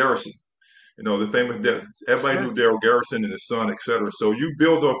 Dale Garrison. The famous everybody knew Dale Garrison and his son, et cetera. So you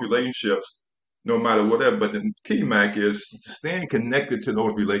build those relationships no matter whatever. But the key, Mac, is staying connected to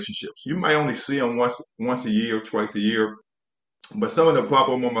those relationships. You might only see them once a year, twice a year. But some of them pop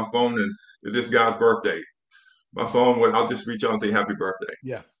up on my phone and is this guy's birthday. My phone, I'll just reach out and say happy birthday.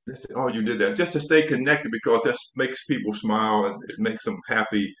 Yeah. They say, oh, you did that. Just to stay connected, because that makes people smile and it makes them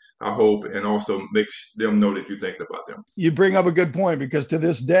happy, I hope, and also makes them know that you're thinking about them. You bring up a good point, because to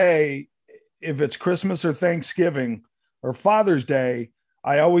this day, if it's Christmas or Thanksgiving or Father's Day,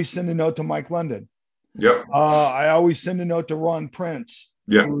 I always send a note to Mike London. Yep. I always send a note to Ron Prince,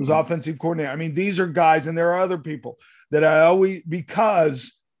 who was offensive coordinator. These are guys, and there are other people that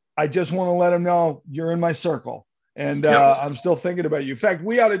because I just want to let them know you're in my circle. And I'm still thinking about you. In fact,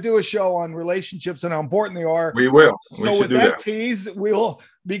 we ought to do a show on relationships and how important they are. We will. We should do that. Tease,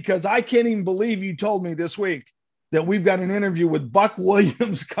 because I can't even believe you told me this week that we've got an interview with Buck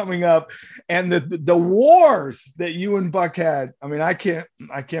Williams coming up, and the wars that you and Buck had. I can't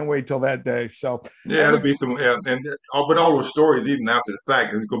wait till that day. So it'll be some, but all those stories, even after the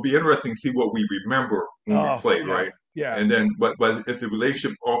fact, it's going to be interesting to see what we remember when we played, right? Yeah. And then, but it's the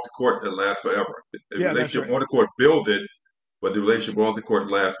relationship off the court that lasts forever. The relationship on the court builds it, but the relationship off the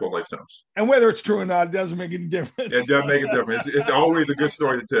court lasts for lifetimes. And whether it's true or not, it doesn't make any difference. It doesn't make a difference. It's always a good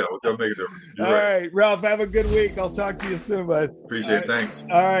story to tell. It doesn't make a difference. All right, Ralph, have a good week. I'll talk to you soon, bud. Appreciate it. Thanks.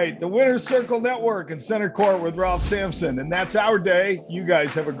 All right, the Winner's Circle Network and Center Court with Ralph Sampson. And that's our day. You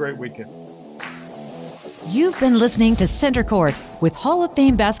guys have a great weekend. You've been listening to Center Court with Hall of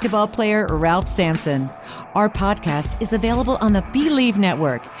Fame basketball player Ralph Sampson. Our podcast is available on the Believe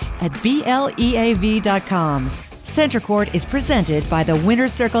Network at BLEAV.com. Center Court is presented by the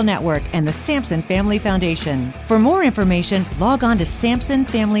Winner's Circle Network and the Sampson Family Foundation. For more information, log on to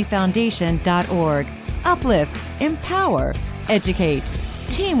SampsonFamilyFoundation.org. Uplift, empower, educate.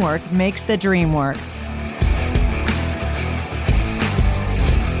 Teamwork makes the dream work.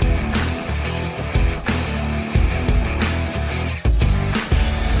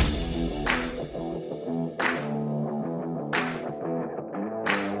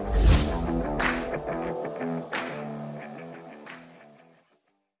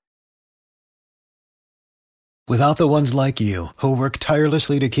 Without the ones like you, who work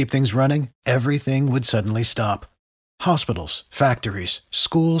tirelessly to keep things running, everything would suddenly stop. Hospitals, factories,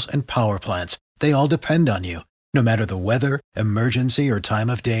 schools, and power plants, they all depend on you. No matter the weather, emergency, or time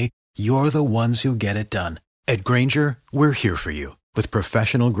of day, you're the ones who get it done. At Grainger, we're here for you with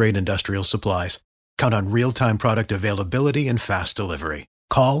professional-grade industrial supplies. Count on real-time product availability and fast delivery.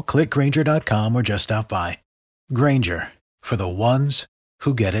 Call, click Grainger.com, or just stop by. Grainger, for the ones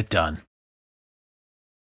who get it done.